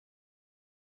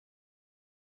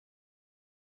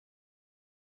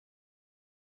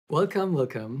Welcome,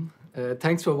 welcome.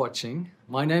 Thanks for watching.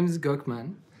 My name is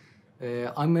Gökmen.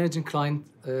 I'm managing client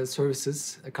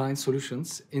services, client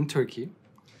solutions in Turkey.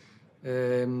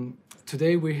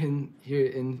 Today we're here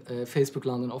in Facebook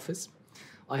London office.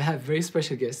 I have very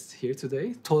special guests here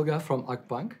today, Tolga from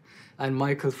Akbank and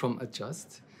Michael from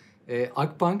Adjust.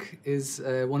 Akbank is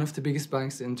one of the biggest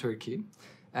banks in Turkey,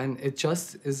 and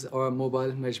Adjust is our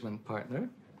mobile management partner.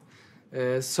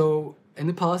 So in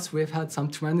the past, we've had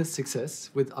some tremendous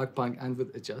success with Akbank and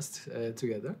with Adjust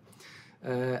together.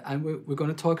 And we're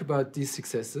going to talk about these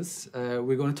successes.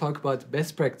 We're going to talk about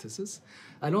best practices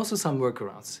and also some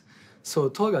workarounds. So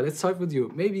Tolga, let's start with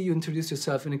you. Maybe you introduce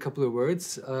yourself in a couple of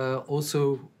words. Akbank,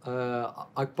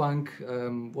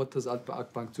 what does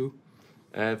Akbank do?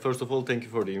 First of all, thank you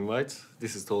for the invite.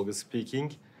 This is Tolga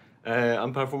speaking.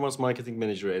 I'm performance marketing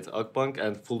manager at Akbank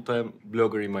and full-time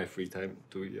blogger in my free time,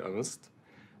 to be honest.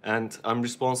 And I'm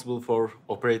responsible for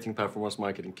operating performance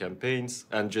marketing campaigns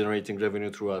and generating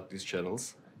revenue throughout these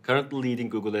channels. Currently leading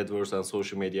Google AdWords and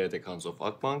social media ad accounts of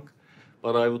Akbank.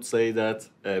 But I would say that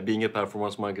being a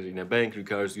performance marketer in a bank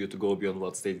requires you to go beyond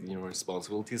what's stated in your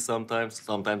responsibilities sometimes.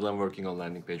 Sometimes I'm working on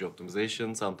landing page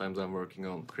optimization, sometimes I'm working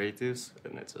on creatives,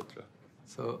 and etc.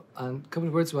 So, and a couple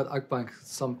of words about Akbank,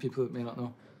 some people may not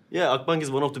know. Yeah, Akbank is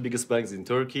one of the biggest banks in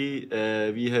Turkey.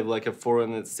 We have like a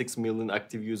 406 million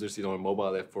active users in our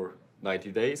mobile app for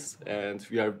 90 days. And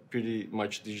we are pretty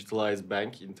much digitalized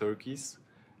bank in Turkey.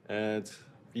 And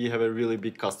we have a really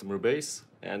big customer base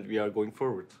and we are going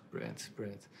forward. Brilliant,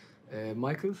 brilliant.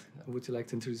 Michael, would you like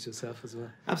to introduce yourself as well?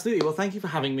 Absolutely. Well, thank you for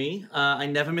having me. I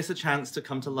never miss a chance to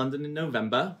come to London in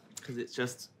November because it's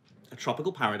just a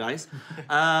tropical paradise.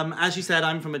 As you said,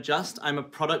 I'm from Adjust. I'm a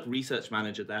product research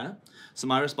manager there. So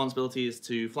my responsibility is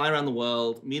to fly around the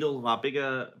world, meet all of our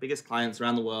biggest clients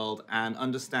around the world, and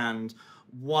understand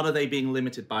what are they being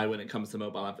limited by when it comes to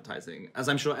mobile advertising. As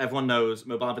I'm sure everyone knows,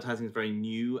 mobile advertising is a very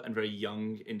new and very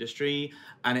young industry,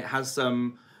 and it has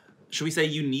some, should we say,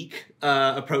 unique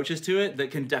approaches to it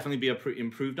that can definitely be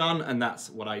improved on, and that's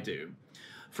what I do.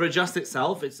 For Adjust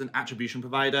itself, it's an attribution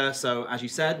provider. So as you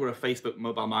said, we're a Facebook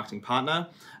mobile marketing partner,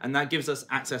 and that gives us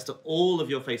access to all of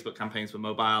your Facebook campaigns for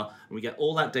mobile. And we get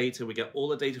all that data. We get all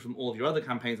the data from all of your other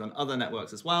campaigns on other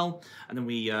networks as well. And then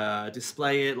we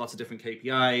display it, lots of different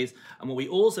KPIs. And what we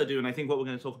also do, and I think what we're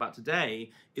going to talk about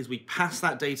today, is we pass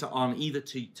that data on either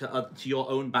to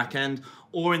your own backend,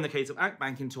 or in the case of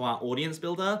Akbank, into our audience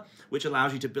builder, which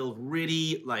allows you to build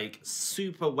really like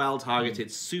super well-targeted,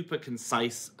 super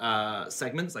concise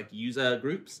segments, like user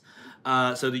groups,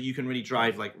 so that you can really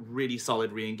drive like really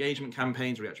solid re-engagement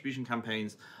campaigns, re-attribution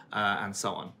campaigns, and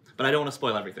so on. But I don't want to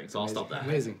spoil everything, so Amazing. I'll stop there.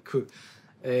 Amazing, cool.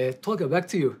 Tolga, back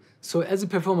to you. So as a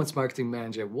performance marketing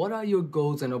manager, what are your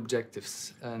goals and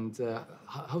objectives, and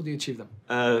how do you achieve them?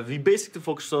 We basically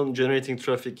focus on generating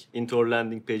traffic into our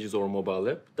landing pages or mobile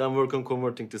app, then work on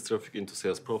converting this traffic into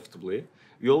sales profitably.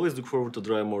 We always look forward to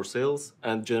drive more sales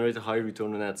and generate a high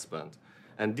return on ad spend.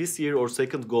 And this year, our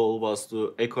second goal was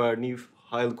to acquire new,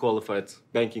 highly qualified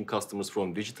banking customers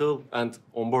from digital and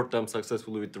onboard them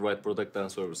successfully with the right product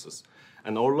and services.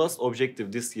 And our last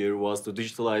objective this year was to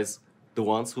digitalize the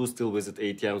ones who still visit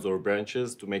ATMs or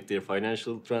branches to make their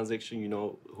financial transaction, you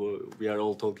know, who we are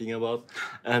all talking about.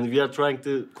 And we are trying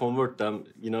to convert them,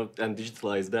 you know, and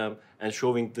digitalize them and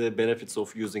showing the benefits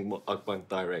of using Akbank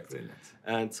Direct. Brilliant.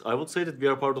 And I would say that we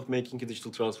are part of making a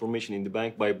digital transformation in the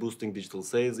bank by boosting digital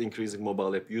sales, increasing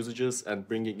mobile app usages, and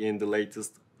bringing in the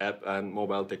latest app and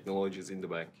mobile technologies in the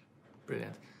bank.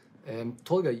 Brilliant.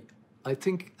 Tolga, I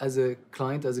think as a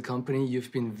client, as a company,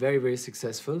 you've been very, very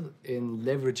successful in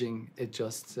leveraging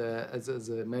Adjust as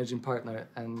a managing partner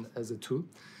and as a tool.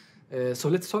 So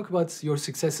let's talk about your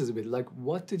successes a bit. Like,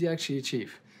 what did you actually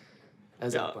achieve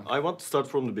as Akbank? I want to start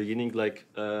from the beginning. Like,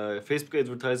 Facebook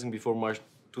advertising before March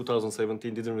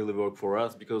 2017 didn't really work for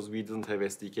us because we didn't have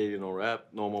SDK in our app,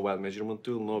 no mobile measurement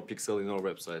tool, no pixel in our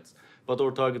websites. But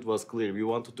our target was clear. We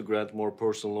wanted to grant more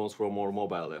personal loans from our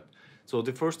mobile app. So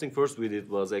the first thing first we did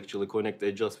was actually connect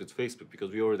Adjust with Facebook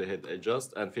because we already had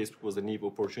Adjust and Facebook was a new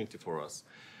opportunity for us.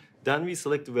 Then we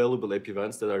select valuable app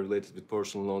events that are related with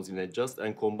personal loans in Adjust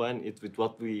and combine it with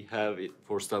what we have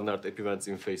for standard app events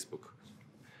in Facebook.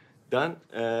 Then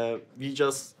we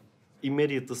just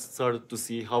immediately started to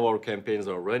see how our campaigns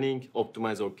are running,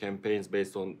 optimize our campaigns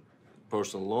based on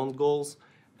personal loan goals,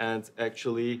 and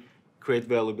actually create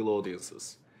valuable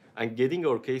audiences. And getting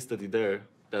our case study there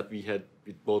that we had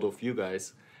with both of you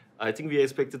guys, I think we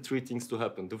expected three things to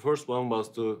happen. The first one was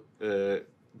to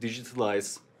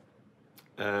digitalize,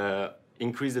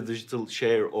 increase the digital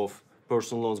share of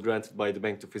personal loans granted by the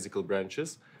bank to physical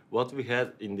branches. what we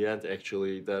had in the end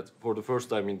actually, that for the first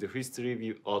time in the history,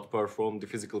 we outperformed the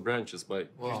physical branches by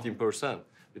 15%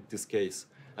 with this case,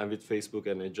 and with Facebook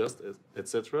and Adjust,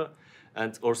 etc.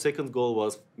 And our second goal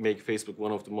was make Facebook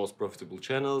one of the most profitable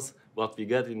channels. What we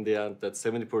got in the end, that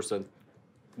 70%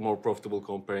 more profitable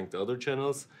comparing to other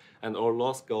channels. And our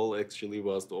last goal actually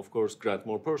was to, of course, grant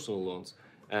more personal loans.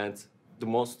 And the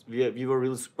most we were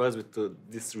really surprised with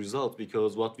this result,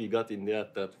 because what we got in the end,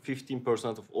 that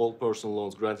 15% of all personal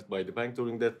loans granted by the bank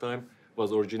during that time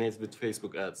was originated with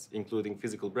Facebook ads, including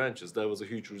physical branches. That was a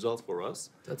huge result for us.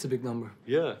 That's a big number.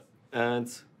 Yeah, and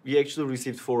we actually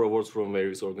received 4 awards from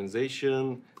various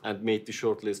organizations and made the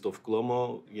short list of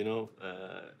GLOMO,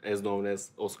 as known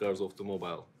as Oscars of the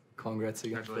Mobile. Congrats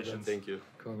again. Congratulations. Thank you.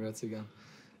 Congrats again.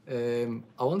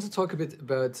 I want to talk a bit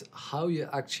about how you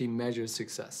actually measure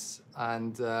success,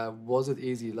 and was it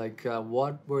easy? Like,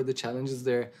 what were the challenges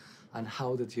there, and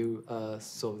how did you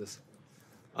solve this?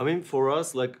 I mean, for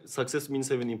us, like, success means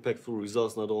having impactful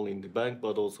results not only in the bank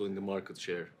but also in the market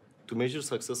share. To measure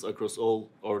success across all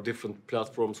our different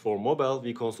platforms for mobile,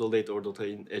 we consolidate our data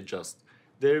in Adjust.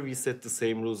 There we set the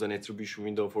same rules and attribution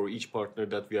window for each partner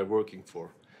that we are working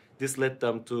for. This led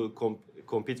them to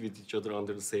compete with each other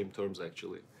under the same terms,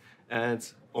 actually. And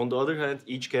on the other hand,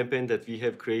 each campaign that we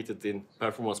have created in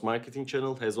performance marketing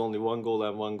channel has only one goal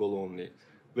and one goal only,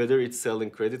 whether it's selling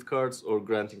credit cards or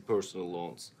granting personal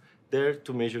loans. There,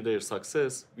 to measure their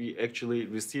success, we actually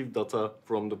receive data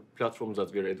from the platforms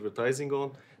that we are advertising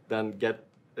on, then get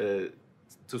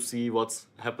to see what's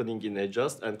happening in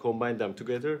Adjust and combine them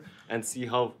together and see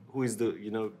who is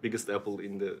the biggest apple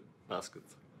in the basket.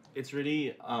 It's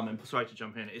really, and sorry to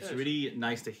jump in, it's really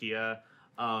nice to hear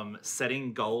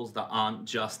setting goals that aren't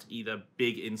just either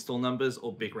big install numbers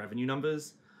or big revenue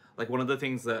numbers. Like, one of the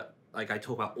things that I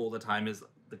talk about all the time is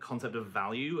the concept of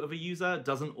value of a user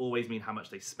doesn't always mean how much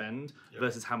they spend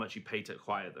versus how much you pay to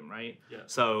acquire them, right? Yeah.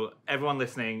 So everyone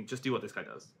listening, just do what this guy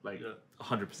does,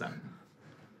 100%.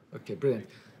 Okay, brilliant.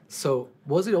 So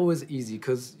was it always easy?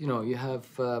 Because you have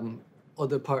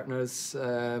other partners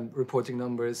reporting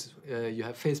numbers, you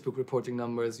have Facebook reporting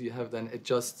numbers, you have then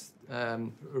Adjust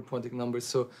reporting numbers.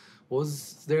 So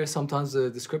was there sometimes a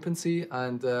discrepancy?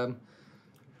 And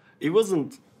it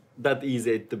wasn't that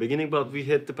easy at the beginning, but we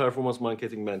had the performance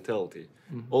marketing mentality.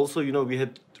 Mm-hmm. Also, we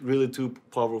had really 2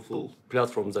 powerful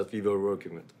platforms that we were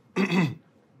working with.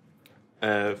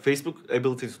 Facebook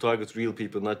ability to target real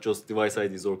people, not just device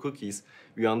IDs or cookies.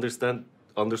 We understood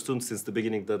since the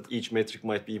beginning that each metric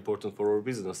might be important for our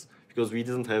business, because we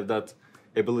didn't have that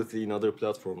ability in other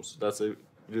platforms. That's a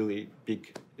really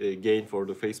big gain for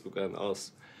the Facebook and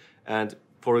us. And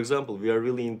for example, we are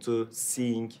really into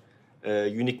seeing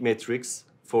unique metrics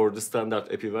for the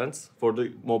standard app events, for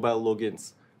the mobile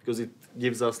logins, because it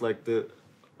gives us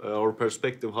our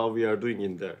perspective how we are doing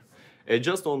in there.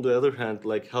 Adjust, on the other hand,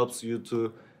 helps you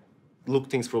to look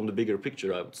things from the bigger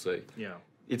picture, I would say. Yeah.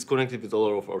 It's connected with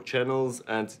all of our channels,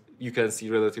 and you can see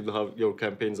relatively how your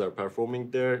campaigns are performing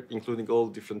there, including all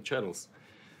different channels.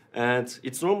 And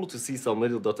it's normal to see some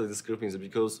little data discrepancy,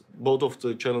 because both of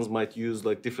the channels might use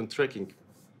different tracking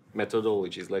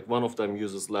methodologies. One of them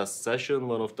uses last session,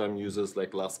 one of them uses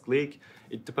last click.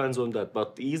 It depends on that.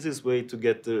 But the easiest way to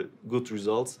get the good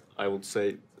results, I would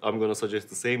say, I'm going to suggest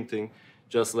the same thing.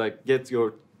 Just get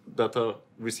your data,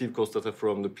 receive cost data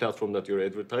from the platform that you're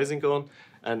advertising on,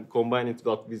 and combine it with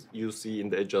what you see in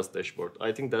the Adjust dashboard.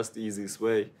 I think that's the easiest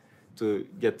way to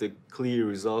get the clear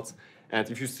results. And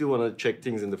if you still want to check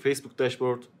things in the Facebook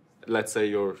dashboard, let's say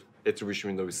your attribution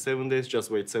window is 7 days,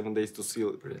 just wait 7 days to see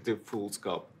the full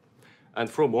scope. And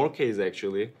from our case,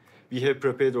 actually, we have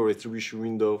prepared our attribution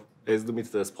window as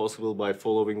limited as possible by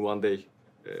following 1 day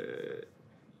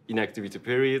inactivity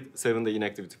period, 7-day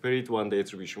inactivity period, 1 day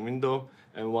attribution window,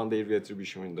 and 1 day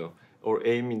reattribution window. Our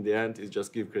aim in the end is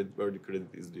just give credit where the credit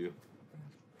is due.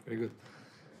 Very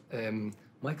good.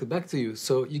 Michael, back to you.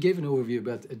 So you gave an overview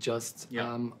about Adjust.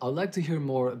 Yeah. I'd like to hear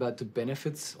more about the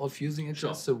benefits of using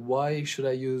Adjust. Sure. So why should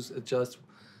I use Adjust,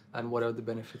 and what are the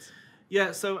benefits?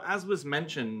 Yeah, so as was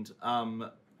mentioned,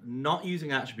 not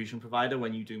using an attribution provider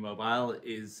when you do mobile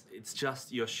it's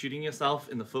just you're shooting yourself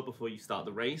in the foot before you start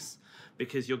the race,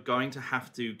 because you're going to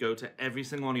have to go to every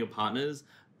single one of your partners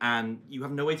and you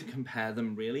have no way to compare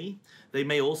them really. They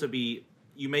may also be,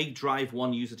 you may drive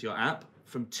one user to your app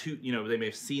from 2, they may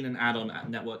have seen an ad on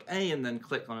network A and then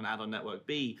clicked on an ad on network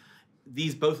B.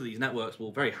 Both of these networks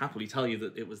will very happily tell you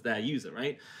that it was their user,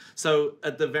 right? So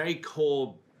at the very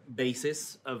core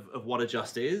basis of what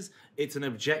Adjust is, it's an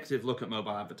objective look at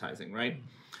mobile advertising, right?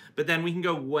 But then we can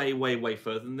go way, way, way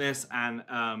further than this. And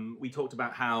we talked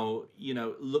about how,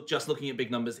 just looking at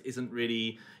big numbers isn't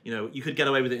really, you could get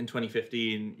away with it in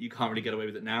 2015. You can't really get away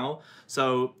with it now.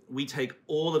 So we take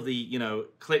all of the,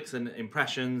 clicks and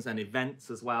impressions and events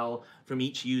as well from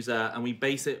each user, and we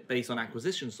base it based on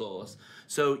acquisition source.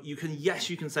 So you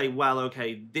can say, well,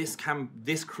 okay, this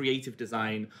creative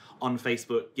design on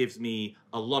Facebook gives me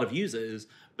a lot of users,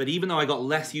 but even though I got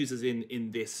less users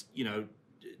in this,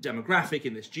 demographic,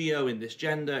 in this geo, in this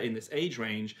gender, in this age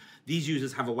range, these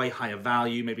users have a way higher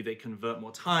value. Maybe they convert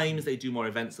more times, they do more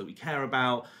events that we care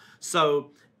about.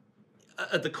 So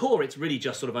at the core, it's really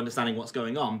just sort of understanding what's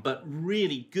going on. But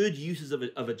really good uses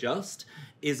of Adjust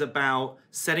is about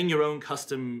setting your own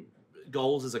custom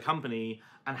goals as a company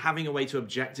and having a way to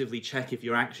objectively check if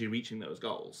you're actually reaching those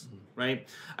goals, right?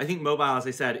 I think mobile, as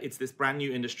I said, it's this brand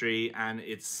new industry, and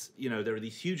it's, there are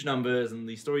these huge numbers and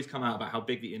these stories come out about how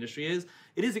big the industry is.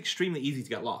 It is extremely easy to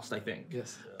get lost, I think.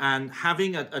 Yes. And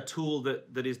having a tool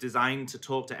that is designed to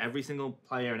talk to every single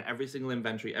player and every single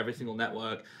inventory, every single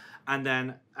network, and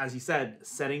then, as you said,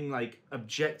 setting like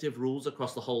objective rules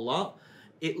across the whole lot,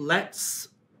 it lets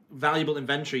valuable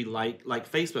inventory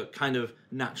like Facebook kind of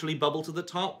naturally bubble to the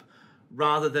top,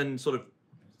 rather than sort of,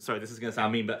 sorry, this is going to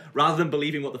sound mean, but rather than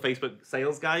believing what the Facebook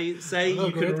sales guys say,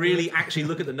 you can really actually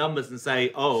look at the numbers and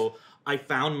say, oh, I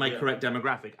found my correct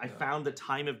demographic. I found the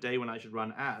time of day when I should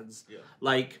run ads. Yeah.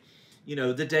 Like,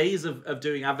 the days of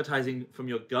doing advertising from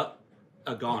your gut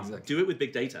are gone. Exactly. Do it with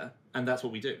big data, and that's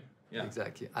what we do. Yeah.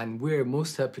 Exactly. And we're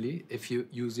most happily if you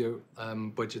use your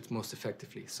budget most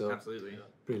effectively. So absolutely.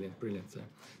 Brilliant, brilliant.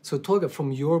 So Tolga,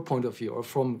 from your point of view or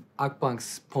from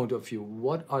Akbank's point of view,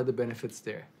 what are the benefits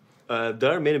there?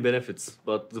 There are many benefits,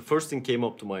 but the first thing came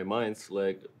up to my mind,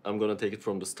 like I'm gonna take it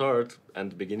from the start and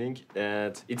the beginning,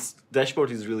 and its dashboard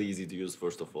is really easy to use,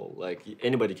 first of all. Like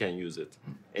anybody can use it.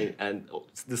 And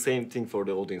it's the same thing for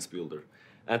the audience builder.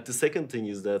 And the second thing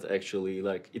is that actually,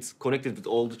 like, it's connected with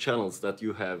all the channels that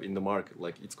you have in the market.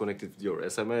 Like, it's connected with your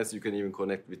SMS, you can even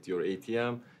connect with your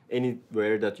ATM.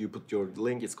 Anywhere that you put your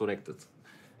link, it's connected.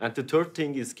 And the third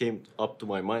thing came up to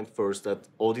my mind first, that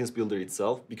audience builder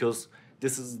itself, because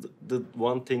this is the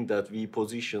one thing that we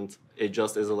positioned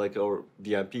just as our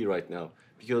DMP right now.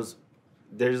 Because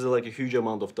there is a huge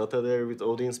amount of data there with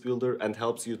audience builder, and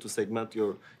helps you to segment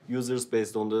your users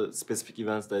based on the specific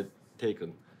events that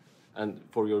taken. And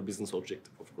for your business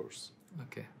objective, of course.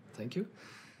 Okay, thank you.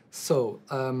 So,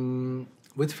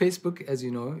 with Facebook, as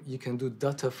you know, you can do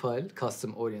data file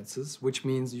custom audiences, which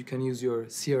means you can use your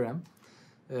CRM.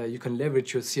 You can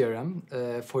leverage your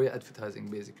CRM for your advertising,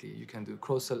 basically. You can do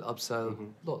cross-sell,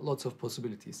 upsell, lots of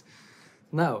possibilities.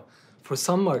 Now, for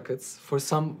some markets, for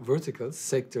some verticals,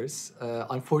 sectors,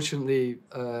 unfortunately,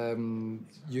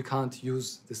 you can't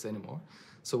use this anymore.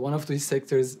 So one of these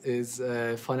sectors is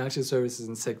financial services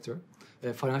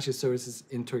financial services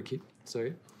in Turkey,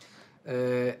 sorry.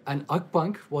 And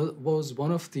Akbank was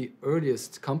one of the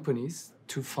earliest companies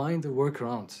to find a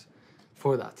workaround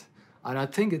for that. And I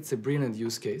think it's a brilliant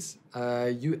use case.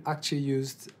 You actually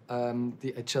used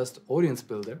the Adjust Audience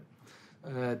Builder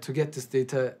to get this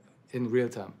data in real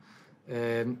time.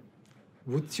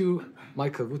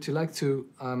 Michael, would you like to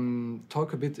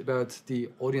talk a bit about the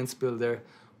Audience Builder?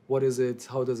 What is it?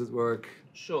 How does it work?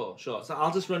 Sure. So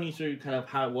I'll just run you through kind of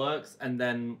how it works, and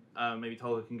then maybe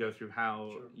Tolga can go through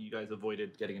how you guys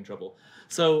avoided getting in trouble.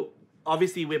 So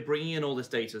obviously we're bringing in all this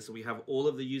data. So we have all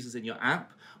of the users in your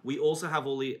app. We also have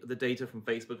all the data from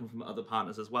Facebook and from other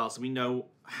partners as well. So we know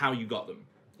how you got them,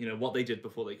 what they did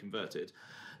before they converted.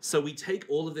 So we take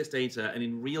all of this data, and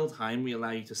in real time, we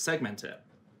allow you to segment it.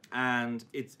 And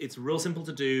it's real simple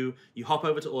to do. You hop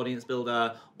over to Audience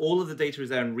Builder, all of the data is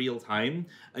there in real time,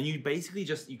 and you basically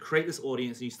you create this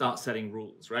audience and you start setting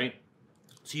rules, right?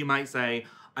 So you might say,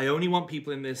 I only want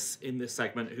people in this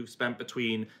segment who've spent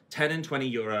between 10 and 20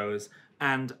 euros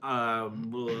and have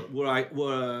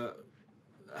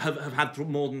had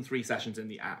more than 3 sessions in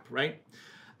the app, right?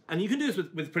 And you can do this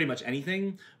with pretty much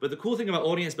anything, but the cool thing about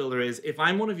Audience Builder is if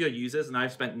I'm one of your users and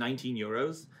I've spent 19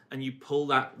 euros and you pull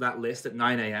that list at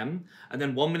 9 a.m. and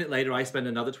then 1 minute later I spend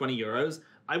another 20 euros,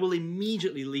 I will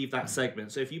immediately leave that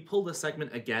segment. So if you pull the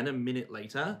segment again a minute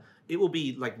later, it will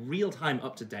be like real time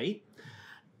up to date.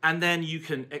 And then you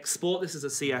can export this as a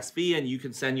CSV and you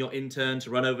can send your intern to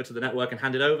run over to the network and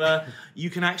hand it over. You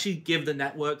can actually give the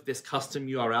network this custom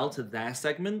URL to their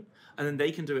segment, and then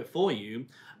they can do it for you.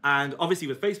 And obviously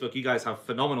with Facebook, you guys have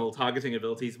phenomenal targeting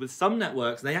abilities. With some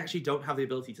networks, they actually don't have the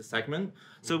ability to segment.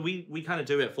 So we kind of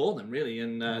do it for them, really.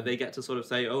 And they get to sort of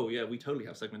say, oh, yeah, we totally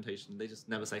have segmentation. They just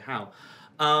never say how.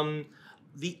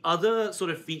 The other sort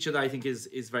of feature that I think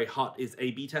is very hot is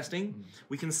A/B testing.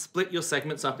 We can split your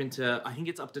segments up into, I think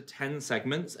it's up to 10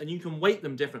 segments, and you can weight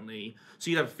them differently. So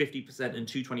you'd have 50% and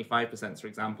two 25%, for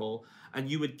example, and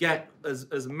you would get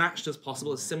as matched as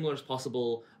possible, as similar as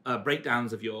possible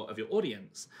breakdowns of your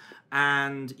audience.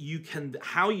 And you can,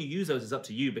 how you use those is up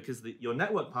to you, because your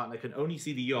network partner can only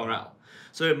see the URL.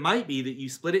 So it might be that you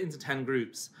split it into 10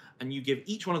 groups and you give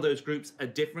each one of those groups a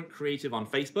different creative on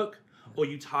Facebook, or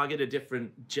you target a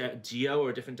different geo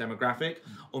or a different demographic,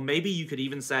 or maybe you could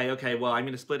even say, okay, well, I'm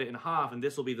going to split it in half, and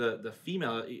this will be the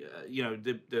female,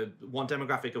 the one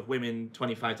demographic of women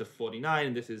 25 to 49,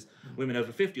 and this is women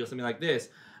over 50, or something like this.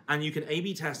 And you can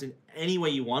A/B test in any way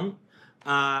you want,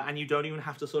 and you don't even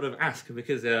have to sort of ask,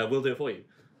 because we'll do it for you.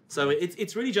 So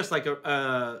it's really just like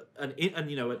a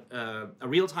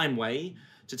real-time way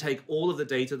to take all of the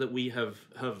data that we have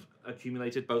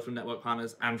accumulated, both from network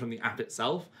partners and from the app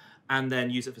itself, and then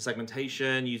use it for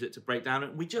segmentation, use it to break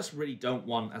down. We just really don't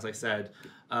want, as I said,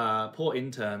 poor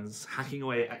interns hacking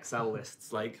away Excel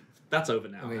lists. Like, that's over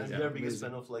now. And we are biggest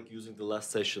fan of like using the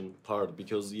last session part,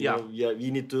 because you know,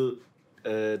 we need to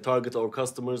target our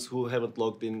customers who haven't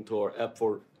logged into our app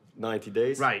for 90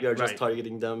 days. Right. We are just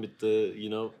targeting them with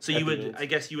the, So you would, I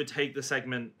guess you would take the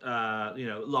segment,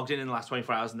 logged in the last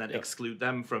 24 hours and then exclude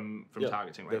them from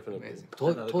targeting, right? Definitely. Amazing.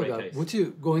 Tolga, would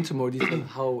you go into more detail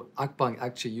how Akbank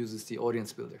actually uses the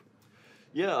audience builder?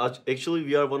 Yeah, actually,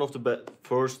 we are one of the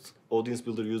first audience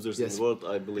builder users in the world,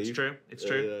 I believe. It's true. It's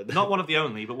true. Not one of the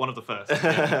only, but one of the first.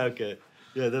 Yeah. Okay.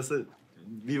 Yeah, that's it.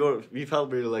 We felt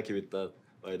really lucky with that,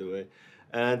 by the way,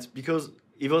 and because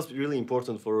it was really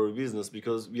important for our business,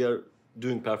 because we are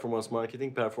doing performance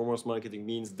marketing. Performance marketing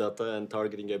means data and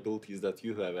targeting abilities that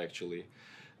you have actually,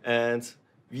 and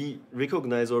we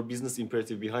recognize our business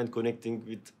imperative behind connecting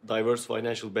with diverse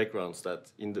financial backgrounds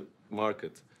that in the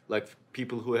market, like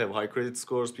people who have high credit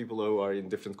scores, people who are in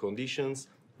different conditions.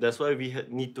 That's why we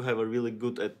need to have a really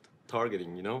good at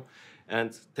targeting,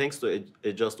 And thanks to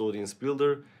a Just Audience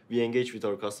Builder, we engage with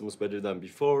our customers better than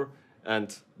before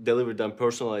and deliver them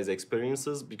personalized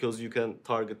experiences, because you can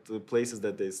target the places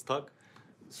that they stuck.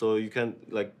 So you can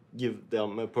like give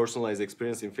them a personalized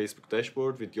experience in Facebook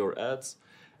dashboard with your ads.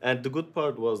 And the good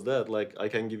part was that, like, I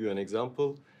can give you an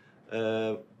example.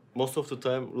 Most of the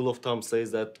time, rule of thumb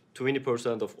says that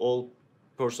 20% of all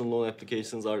personal loan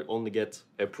applications are only get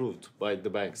approved by the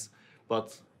banks.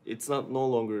 But it's no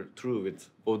longer true with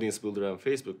Audience Builder and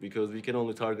Facebook, because we can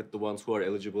only target the ones who are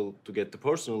eligible to get the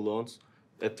personal loans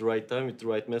at the right time with the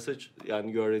right message,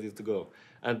 and you are ready to go.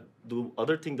 And the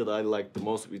other thing that I like the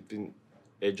most between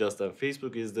Just and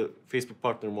Facebook is the Facebook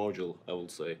partner module, I would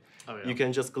say. Oh, yeah. You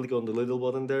can just click on the little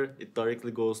button there, it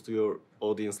directly goes to your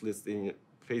audience list in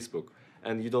Facebook.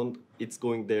 And it's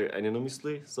going there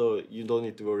anonymously, so you don't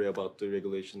need to worry about the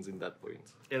regulations in that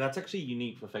point. Yeah, that's actually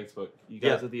unique for Facebook. You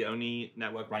guys are the only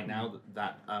network right now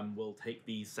that will take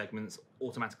these segments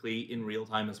automatically in real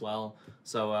time as well.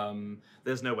 So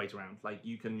there's no wait around. Like,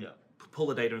 you can pull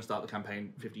the data and start the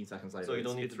campaign 15 seconds later. So you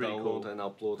don't need to download and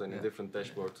upload any different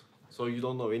dashboard. So you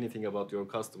don't know anything about your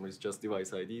customers, just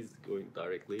device IDs going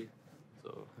directly.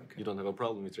 So you don't have a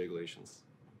problem with regulations.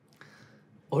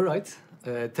 All right.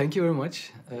 Thank you very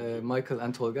much, Michael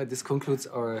and Tolga. This concludes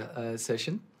our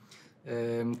session.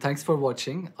 Thanks for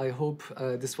watching. I hope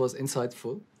this was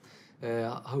insightful.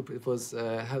 I hope it was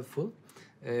helpful.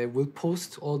 We'll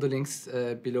post all the links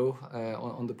below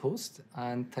on the post.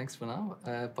 And thanks for now.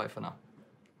 Bye for now.